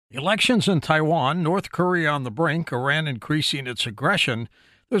Elections in Taiwan, North Korea on the brink, Iran increasing its aggression.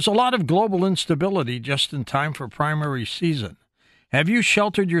 There's a lot of global instability just in time for primary season. Have you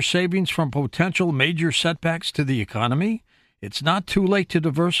sheltered your savings from potential major setbacks to the economy? It's not too late to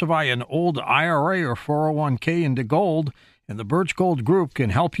diversify an old IRA or 401k into gold, and the Birch Gold Group can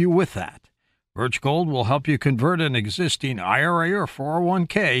help you with that. Birch Gold will help you convert an existing IRA or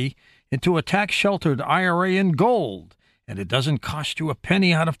 401k into a tax-sheltered IRA in gold, and it doesn't cost you a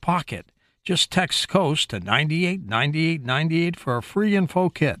penny out of pocket. Just text COAST to 989898 for a free info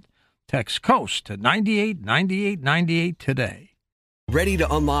kit. Text COAST to 989898 today. Ready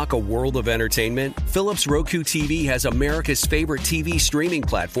to unlock a world of entertainment? Philips Roku TV has America's favorite TV streaming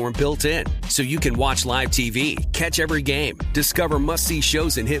platform built in, so you can watch live TV, catch every game, discover must-see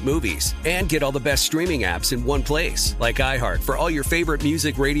shows and hit movies, and get all the best streaming apps in one place, like iHeart for all your favorite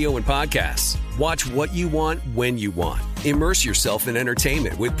music, radio, and podcasts. Watch what you want, when you want. Immerse yourself in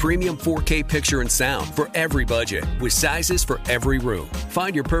entertainment with premium 4K picture and sound for every budget, with sizes for every room.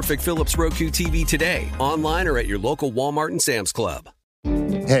 Find your perfect Philips Roku TV today, online or at your local Walmart and Sam's Club.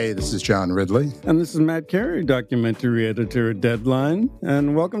 Hey, this is John Ridley. And this is Matt Carey, documentary editor at Deadline.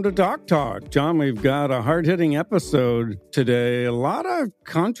 And welcome to Doc Talk. John, we've got a hard-hitting episode today. A lot of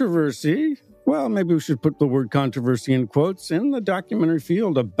controversy. Well, maybe we should put the word controversy in quotes in the documentary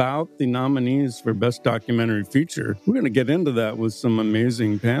field about the nominees for Best Documentary Feature. We're going to get into that with some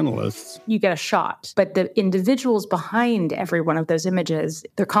amazing panelists. You get a shot, but the individuals behind every one of those images,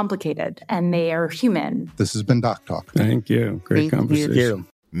 they're complicated and they are human. This has been Doc Talk. Thank you. Great conversation. Thank you.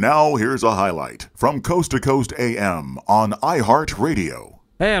 Now here's a highlight from Coast to Coast AM on iHeartRadio.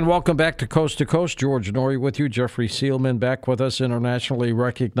 And welcome back to Coast. George Noory with you. Jeffrey Seelman back with us, internationally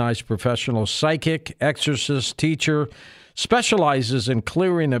recognized professional psychic, exorcist, teacher, specializes in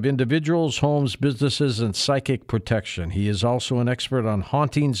clearing of individuals, homes, businesses, and psychic protection. He is also an expert on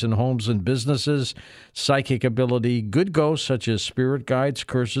hauntings in homes and businesses, psychic ability, good ghosts such as spirit guides,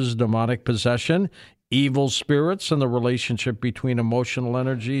 curses, demonic possession, evil spirits, and the relationship between emotional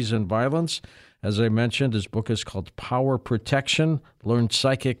energies and violence. As I mentioned, his book is called Power Protection, Learn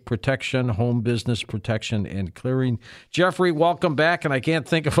Psychic Protection, Home Business Protection, and Clearing. Jeffrey, welcome back, and I can't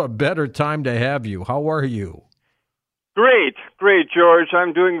think of a better time to have you. How are you? Great, George.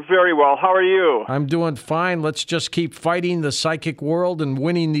 I'm doing very well. How are you? I'm doing fine. Let's just keep fighting the psychic world and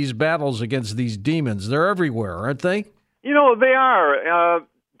winning these battles against these demons. They're everywhere, aren't they? You know, they are.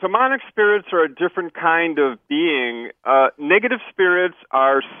 Demonic spirits are a different kind of being. Negative spirits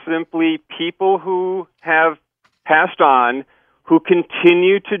are simply people who have passed on, who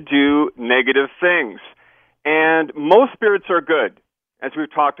continue to do negative things. And most spirits are good, as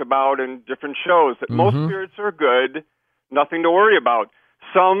we've talked about in different shows, that most spirits are good, nothing to worry about.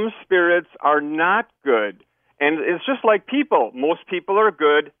 Some spirits are not good. And it's just like people. Most people are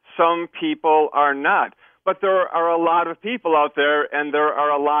good, some people are not. But there are a lot of people out there, and there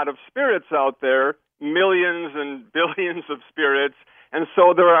are a lot of spirits out there, millions and billions of spirits, and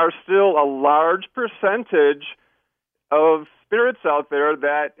so there are still a large percentage of spirits out there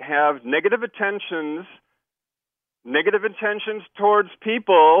that have negative intentions towards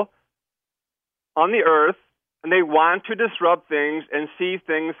people on the earth, and they want to disrupt things and see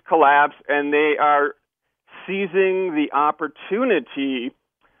things collapse, and they are seizing the opportunity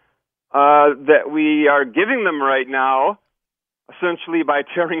that we are giving them right now, essentially by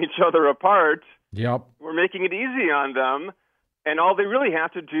tearing each other apart. Yep. We're making it easy on them, and all they really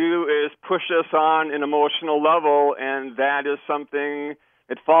have to do is push us on an emotional level, and that is something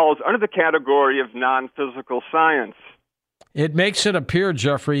that falls under the category of non-physical science. It makes it appear,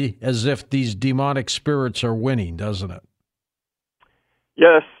 Jeffrey, as if these demonic spirits are winning, doesn't it?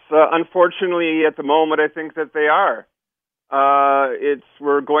 Yes, unfortunately, at the moment, I think that they are.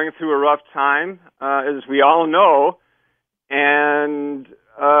 We're going through a rough time, as we all know, and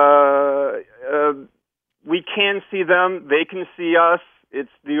we can see them, they can see us. It's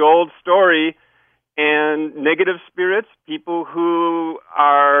the old story. And negative spirits, people who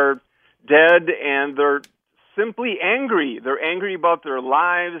are dead and they're simply angry. They're angry about their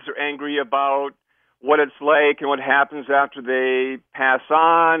lives. They're angry about what it's like and what happens after they pass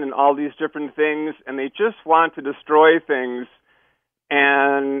on and all these different things, and they just want to destroy things,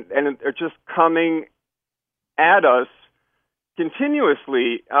 and they're just coming at us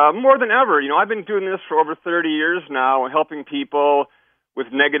continuously, more than ever. You know, I've been doing this for over 30 years now and helping people with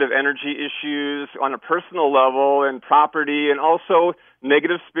negative energy issues on a personal level and property, and also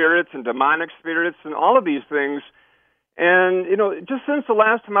negative spirits and demonic spirits and all of these things. And, you know, just since the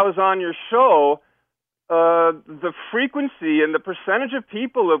last time I was on your show, the frequency and the percentage of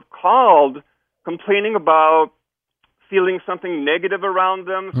people who have called complaining about feeling something negative around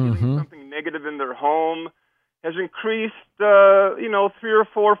them, feeling something negative in their home, has increased, 3 or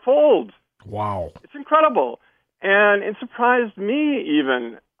 4-fold. Wow. It's incredible. And it surprised me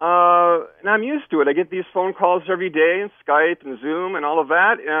even. And I'm used to it. I get these phone calls every day, and Skype and Zoom and all of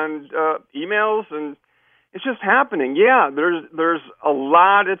that, and emails, and it's just happening. Yeah, there's a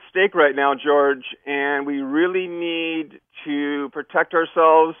lot at stake right now, George, and we really need to protect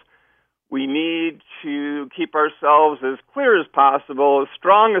ourselves. We need to keep ourselves as clear as possible, as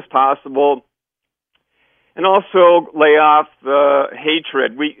strong as possible, and also lay off the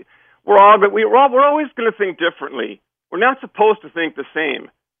hatred. We're always going to think differently. We're not supposed to think the same.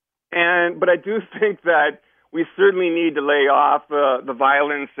 But I do think that we certainly need to lay off the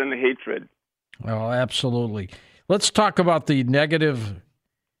violence and the hatred. Oh, absolutely. Let's talk about the negative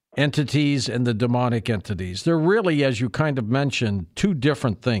entities and the demonic entities. They're really, as you kind of mentioned, two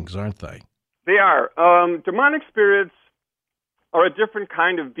different things, aren't they? They are. Demonic spirits are a different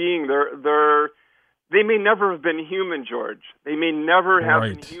kind of being. They may never have been human, George. They may never have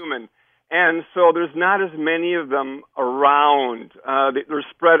been human. And so there's not as many of them around. They're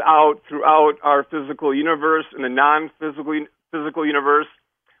spread out throughout our physical universe and the non-physical universe,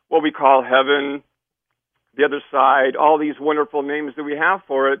 what we call heaven, the other side, all these wonderful names that we have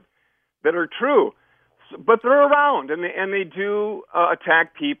for it that are true. But they're around, and they do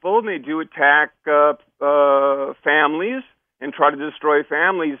attack people, and they do attack families and try to destroy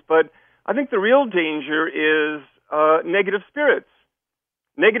families. But I think the real danger is negative spirits.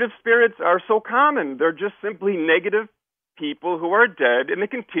 Negative spirits are so common. They're just simply negative people who are dead, and they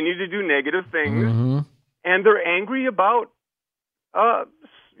continue to do negative things, and they're angry about,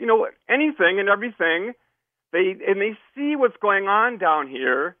 anything and everything. They see what's going on down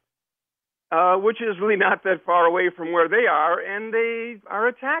here, which is really not that far away from where they are, and they are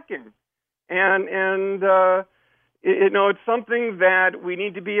attacking. It's something that we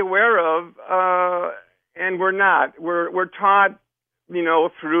need to be aware of, and we're not. We're taught,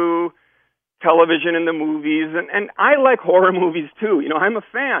 through television and the movies, and I like horror movies too. I'm a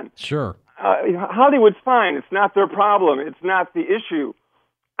fan. Sure. Hollywood's fine. It's not their problem. It's not the issue.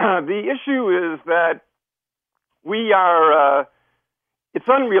 The issue is that we are. It's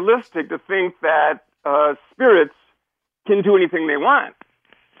unrealistic to think that spirits can do anything they want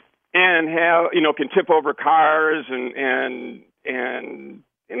and can tip over cars and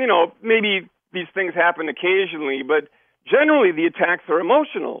maybe these things happen occasionally, but generally the attacks are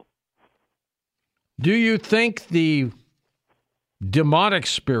emotional. Do you think the demonic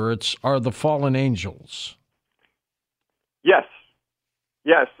spirits are the fallen angels? Yes.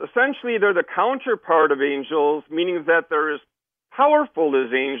 Essentially, they're the counterpart of angels, meaning that they're as powerful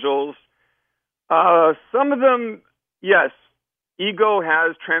as angels. Some of them, yes, ego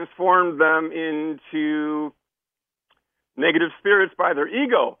has transformed them into negative spirits by their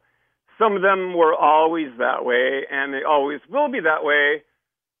ego. Some of them were always that way, and they always will be that way,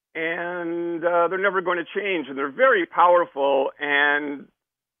 and they're never going to change, and they're very powerful, and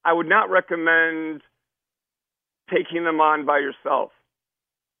I would not recommend taking them on by yourself.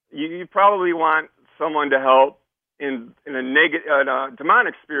 You probably want someone to help in a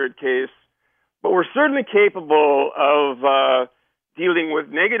demonic spirit case, but we're certainly capable of dealing with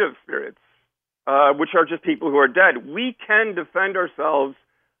negative spirits, which are just people who are dead. We can defend ourselves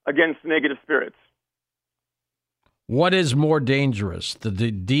against negative spirits. What is more dangerous, the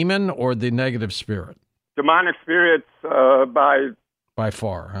demon or the negative spirit? Demonic spirits by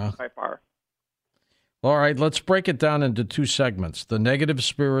far, huh? By far. All right, let's break it down into two segments, the negative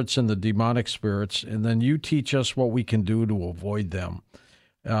spirits and the demonic spirits, and then you teach us what we can do to avoid them.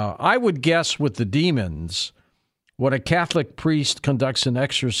 I would guess with the demons, when a Catholic priest conducts an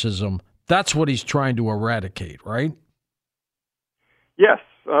exorcism, that's what he's trying to eradicate, right? Yes.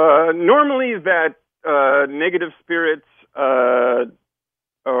 Normally that negative spirits,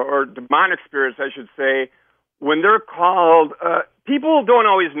 or demonic spirits, I should say, when they're called, people don't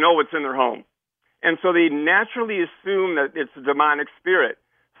always know what's in their home. And so they naturally assume that it's a demonic spirit.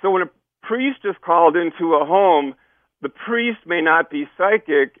 So when a priest is called into a home, the priest may not be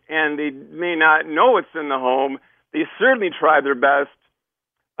psychic and they may not know what's in the home. They certainly try their best,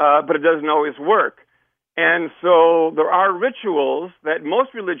 but it doesn't always work. And so there are rituals that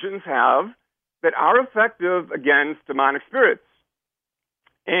most religions have that are effective against demonic spirits.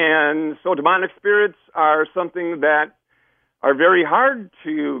 And so demonic spirits are something that are very hard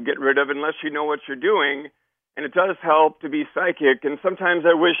to get rid of unless you know what you're doing. And it does help to be psychic. And sometimes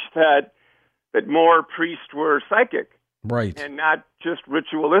I wish that more priests were psychic. Right. And not just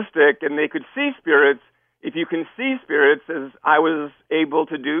ritualistic, and they could see spirits. If you can see spirits, as I was able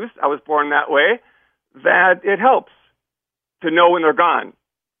to do, I was born that way, that it helps. to know when they're gone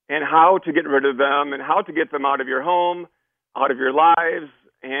and how to get rid of them and how to get them out of your home, out of your lives.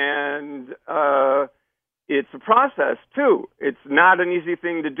 And it's a process, too. It's not an easy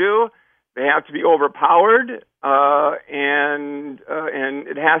thing to do. They have to be overpowered, and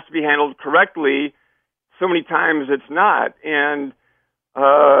it has to be handled correctly. So many times it's not. And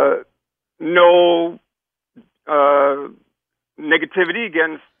no negativity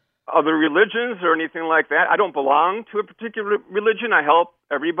against other religions or anything like that. I don't belong to a particular religion. I help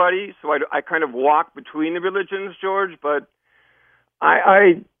everybody, so I kind of walk between the religions, George. But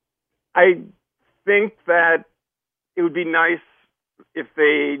I think that it would be nice if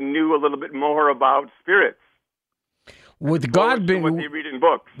they knew a little bit more about spirits. With God being what they read in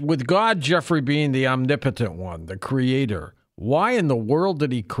books. With God, Jeffrey, being the omnipotent one, the creator, why in the world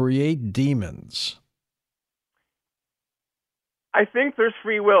did he create demons? I think there's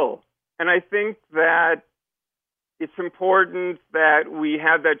free will, and I think that it's important that we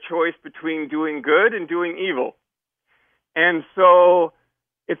have that choice between doing good and doing evil. And so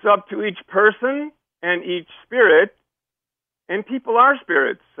it's up to each person and each spirit, and people are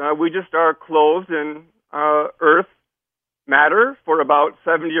spirits. We just are clothed in earth matter for about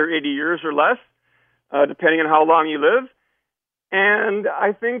 70 or 80 years or less, depending on how long you live. And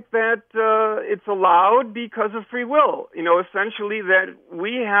I think that it's allowed because of free will. You know, essentially that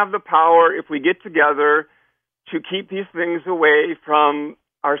we have the power, if we get together, to keep these things away from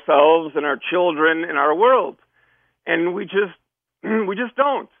ourselves and our children and our world. And we just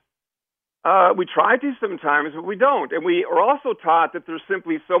don't. We try to sometimes, but we don't. And we are also taught that there's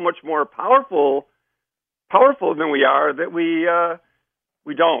simply so much more powerful than we are that we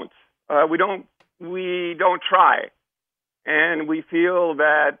don't. We don't try. And we feel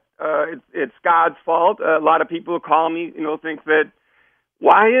that it's God's fault. A lot of people who call me, think that,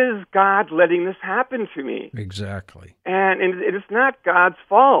 why is God letting this happen to me? Exactly. And it's not God's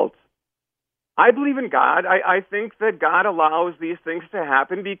fault. I believe in God. I think that God allows these things to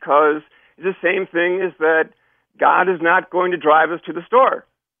happen because it's the same thing as that God is not going to drive us to the store.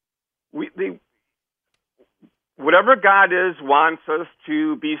 Whatever God is wants us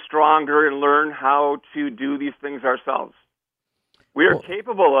to be stronger and learn how to do these things ourselves. We are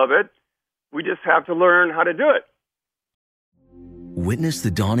capable of it. We just have to learn how to do it. Witness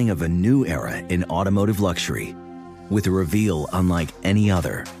the dawning of a new era in automotive luxury with a reveal unlike any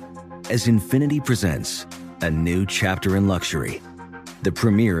other as Infiniti presents a new chapter in luxury, the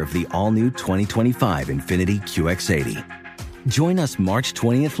premiere of the all-new 2025 Infiniti QX80. Join us March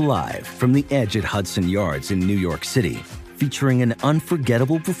 20th live from the Edge at Hudson Yards in New York City, featuring an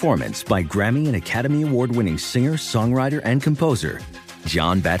unforgettable performance by Grammy and Academy Award-winning singer, songwriter, and composer,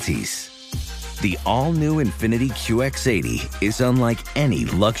 Jon Batiste. The all-new Infiniti QX80 is unlike any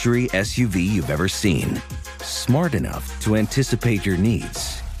luxury SUV you've ever seen. Smart enough to anticipate your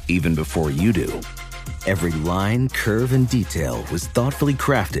needs, even before you do. Every line, curve, and detail was thoughtfully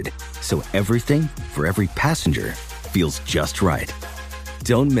crafted, so everything for every passenger feels just right.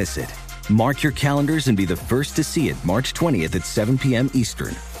 Don't miss it. Mark your calendars and be the first to see it March 20th at 7 p.m.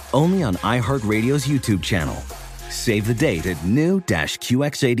 Eastern, only on iHeartRadio's YouTube channel. Save the date at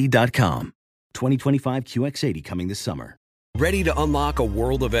new-QX80.com. 2025 QX80 coming this summer. Ready to unlock a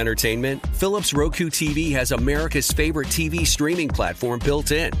world of entertainment? Philips Roku TV has America's favorite TV streaming platform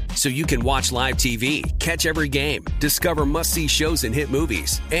built in, so you can watch live TV, catch every game, discover must-see shows and hit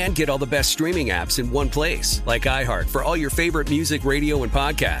movies, and get all the best streaming apps in one place, like iHeart for all your favorite music, radio, and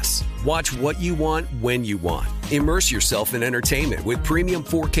podcasts. Watch what you want, when you want. Immerse yourself in entertainment with premium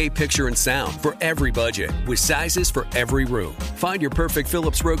 4K picture and sound for every budget, with sizes for every room. Find your perfect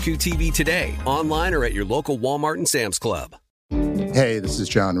Philips Roku TV today, online or at your local Walmart and Sam's Club. Hey, this is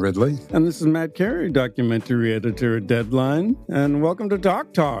John Ridley. And this is Matt Carey, documentary editor at Deadline. And welcome to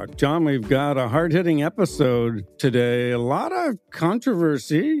Talk Talk. John, we've got a hard-hitting episode today. A lot of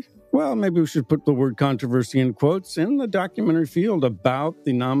controversy. Well, maybe we should put the word controversy in quotes in the documentary field about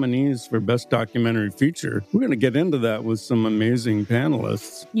the nominees for Best Documentary Feature. We're going to get into that with some amazing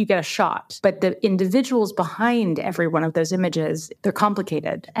panelists. You get a shot, but the individuals behind every one of those images, they're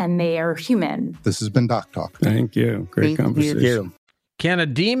complicated and they are human. This has been Doc Talk. Thank you. Great conversation. You. Can a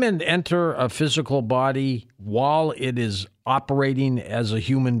demon enter a physical body while it is operating as a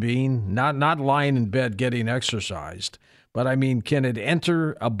human being? Not lying in bed getting exercised, but I mean, can it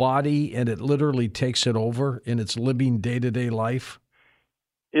enter a body and it literally takes it over in its living day-to-day life?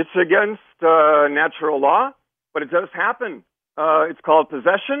 It's against natural law, but it does happen. It's called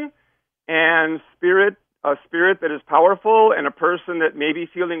possession, and a spirit that is powerful, and a person that may be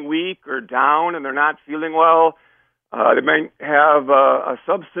feeling weak or down and they're not feeling well. They might have a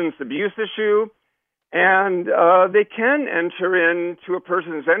substance abuse issue, And they can enter into a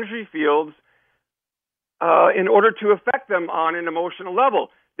person's energy fields in order to affect them on an emotional level.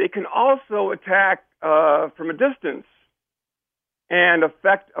 They can also attack from a distance and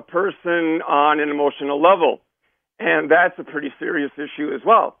affect a person on an emotional level. And that's a pretty serious issue as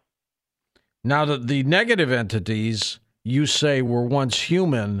well. Now, the negative entities, you say, were once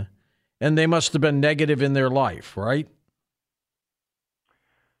human, and they must have been negative in their life, right?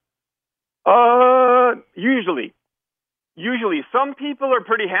 Usually. Some people are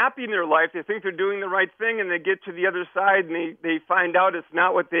pretty happy in their life. They think they're doing the right thing, and they get to the other side, and they find out it's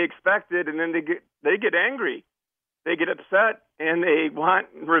not what they expected, and then they get angry. They get upset, and they want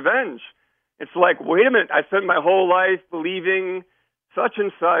revenge. It's like, wait a minute, I spent my whole life believing such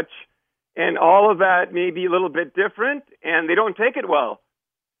and such, and all of that may be a little bit different, and they don't take it well.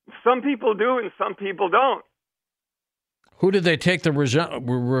 Some people do, and some people don't. Who did they take the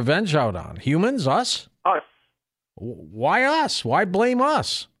revenge out on? Humans? Us? Us. Why us? Why blame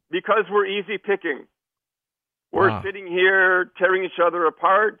us? Because we're easy picking. We're sitting here tearing each other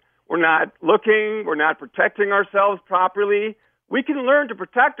apart. We're not looking. We're not protecting ourselves properly. We can learn to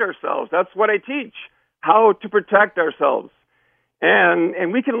protect ourselves. That's what I teach, how to protect ourselves.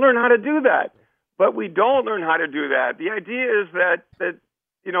 And we can learn how to do that. But we don't learn how to do that. The idea is that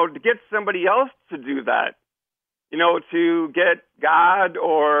to get somebody else to do that, to get God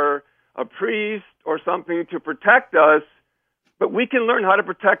or a priest or something to protect us, but we can learn how to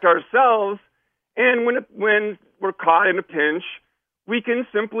protect ourselves. And when we're caught in a pinch, we can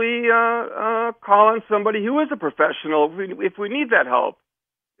simply call on somebody who is a professional if we need that help,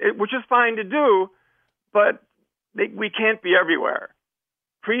 which is fine to do, but we can't be everywhere.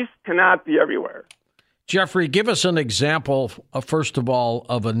 Priests cannot be everywhere. Jeffrey, give us an example, first of all,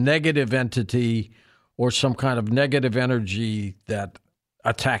 of a negative entity or some kind of negative energy that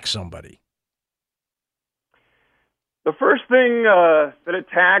attacks somebody. The first thing that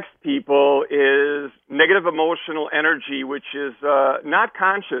attacks people is negative emotional energy, which is not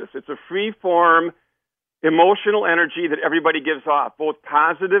conscious. It's a free-form emotional energy that everybody gives off, both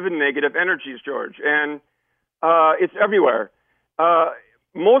positive and negative energies, George. And it's everywhere.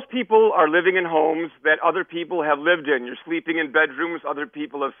 Most people are living in homes that other people have lived in. You're sleeping in bedrooms other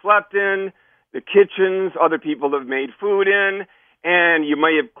people have slept in, the kitchens other people have made food in, and you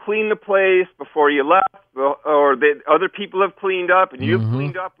may have cleaned the place before you left, or the other people have cleaned up, and you've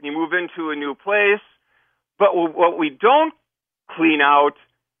cleaned up, and you move into a new place. But what we don't clean out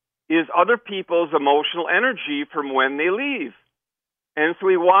is other people's emotional energy from when they leave. And so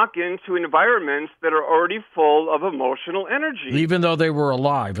we walk into environments that are already full of emotional energy. Even though they were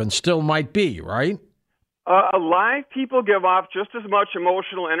alive, and still might be, right? Alive people give off just as much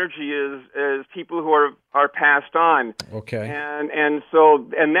emotional energy as people who are passed on. Okay. And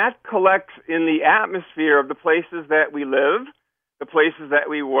that collects in the atmosphere of the places that we live, the places that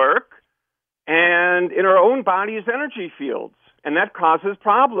we work, and in our own body's energy fields. And that causes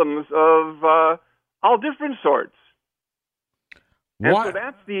problems of all different sorts. And so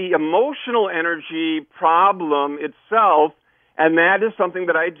that's the emotional energy problem itself, and that is something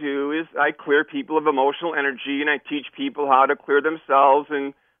that I do, is I clear people of emotional energy, and I teach people how to clear themselves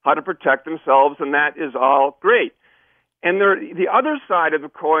and how to protect themselves, and that is all great. And the other side of the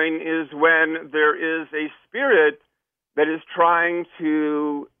coin is when there is a spirit that is trying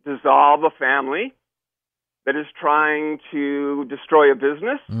to dissolve a family, that is trying to destroy a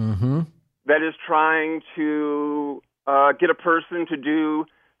business, that is trying to get a person to do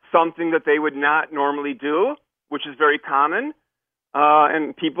something that they would not normally do, which is very common.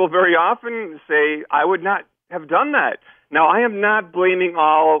 And people very often say, I would not have done that. Now, I am not blaming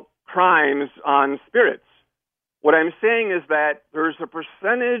all crimes on spirits. What I'm saying is that there's a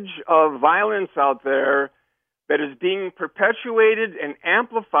percentage of violence out there that is being perpetuated and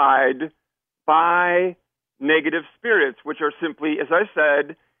amplified by negative spirits, which are simply, as I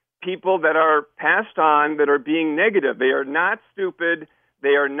said, people that are passed on that are being negative. They are not stupid.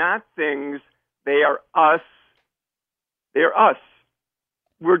 They are not things. They are us. They are us.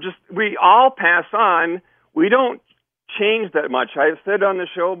 We all pass on. We don't change that much. I've said on the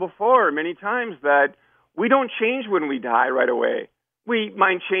show before many times that we don't change when we die right away. We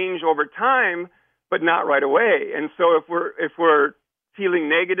might change over time, but not right away. And so if we're feeling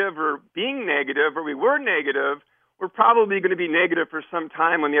negative or being negative, or we were negative, we're probably going to be negative for some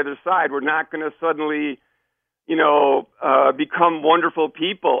time on the other side. We're not going to suddenly, become wonderful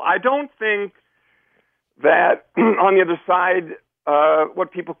people. I don't think that on the other side,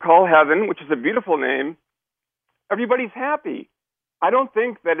 what people call heaven, which is a beautiful name, everybody's happy. I don't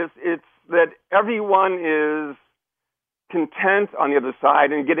think that it's that everyone is content on the other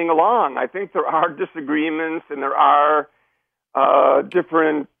side and getting along. I think there are disagreements and there are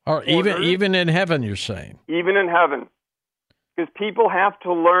different... Or even in heaven, you're saying? Even in heaven. Because people have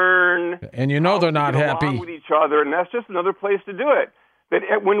to learn... And they're not happy with each other, and that's just another place to do it.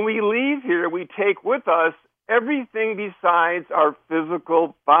 That when we leave here, we take with us everything besides our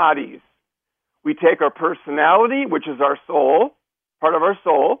physical bodies. We take our personality, which is our soul, part of our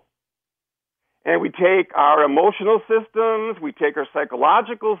soul, and we take our emotional systems, we take our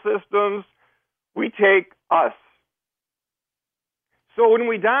psychological systems, we take us. So when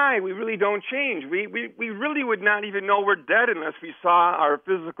we die, we really don't change. We really would not even know we're dead unless we saw our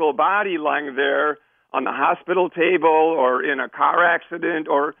physical body lying there on the hospital table or in a car accident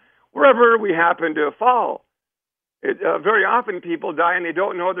or wherever we happen to fall. Very often people die and they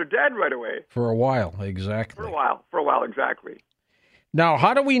don't know they're dead right away. For a while, exactly. For a while, exactly. Now,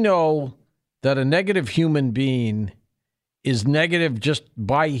 how do we know that a negative human being is negative just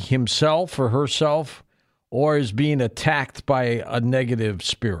by himself or herself, or is being attacked by a negative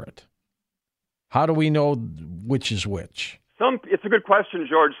spirit? How do we know which is which? It's a good question,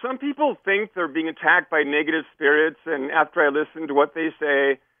 George. Some people think they're being attacked by negative spirits, and after I listen to what they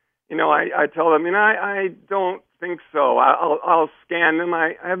say, I tell them, I don't think so. I'll scan them.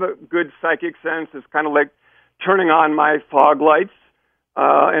 I have a good psychic sense. It's kind of like turning on my fog lights,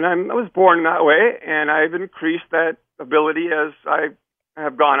 and I was born that way, and I've increased that ability as I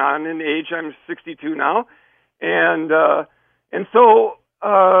have gone on in age. I'm 62 now, and so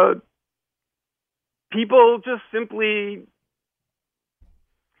people just simply,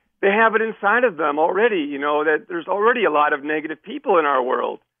 they have it inside of them already, that there's already a lot of negative people in our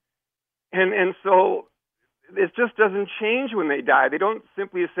world. And so it just doesn't change when they die. They don't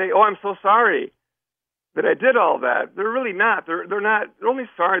simply say, "Oh, I'm so sorry that I did all that." They're really not. They're only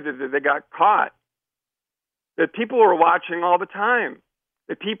sorry that they got caught. That people were watching all the time.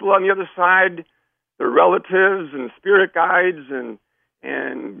 That people on the other side, their relatives and spirit guides and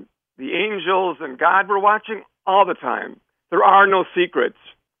the angels and God were watching all the time. There are no secrets.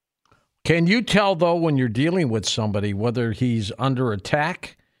 Can you tell, though, when you're dealing with somebody, whether he's under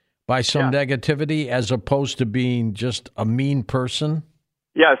attack by some negativity as opposed to being just a mean person?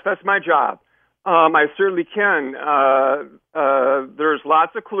 Yes, that's my job. I certainly can. There's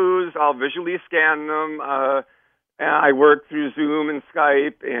lots of clues. I'll visually scan them. I work through Zoom and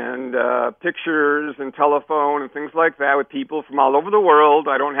Skype and pictures and telephone and things like that with people from all over the world.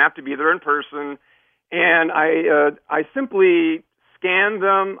 I don't have to be there in person. And I simply scan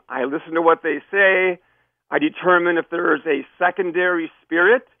them. I listen to what they say. I determine if there is a secondary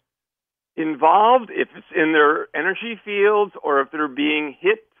spirit involved, if it's in their energy fields, or if they're being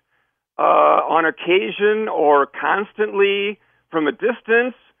hit on occasion or constantly from a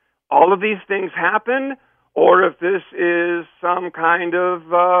distance. All of these things happen, or if this is some kind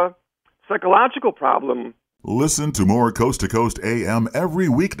of psychological problem. Listen to more Coast to Coast AM every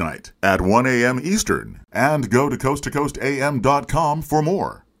weeknight at 1 a.m. Eastern, and go to coasttocoastam.com for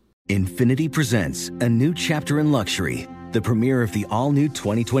more. Infinity presents a new chapter in luxury, the premiere of the all-new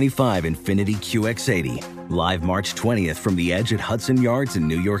 2025 Infinity QX80, live March 20th from the Edge at Hudson Yards in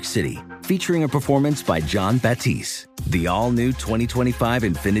New York City, featuring a performance by John Batiste. The all-new 2025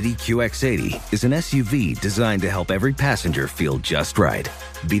 Infinity QX80 is an SUV designed to help every passenger feel just right.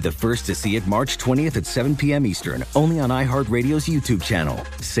 Be the first to see it March 20th at 7 p.m. Eastern, only on iHeartRadio's YouTube channel.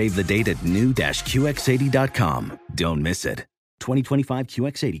 Save the date at new-QX80.com. Don't miss it. 2025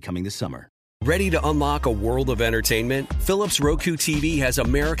 QX80 coming this summer. Ready to unlock a world of entertainment? Philips Roku TV has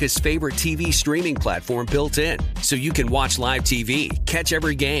America's favorite TV streaming platform built in. So you can watch live TV, catch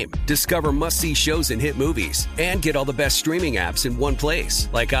every game, discover must-see shows and hit movies, and get all the best streaming apps in one place.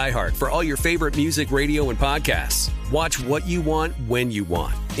 Like iHeart for all your favorite music, radio, and podcasts. Watch what you want, when you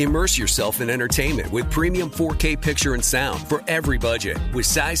want. Immerse yourself in entertainment with premium 4K picture and sound for every budget, with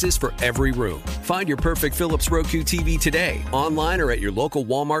sizes for every room. Find your perfect Philips Roku TV today, online or at your local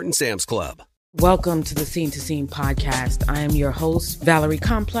Walmart and Sam's Club. Welcome to the Scene to Scene podcast. I am your host, Valerie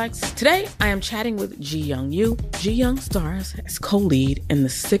Complex. Today, I am chatting with Ji Young Yu. Ji Young stars as co-lead in the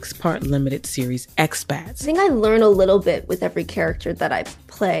 6-part limited series Expats. I think I learn a little bit with every character that I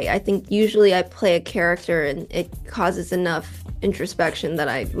play. I think usually I play a character and it causes enough introspection that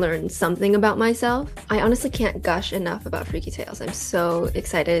I learn something about myself. I honestly can't gush enough about Freaky Tales. I'm so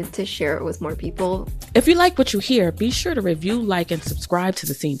excited to share it with more people. If you like what you hear, be sure to review, like, and subscribe to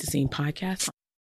the Scene to Scene podcast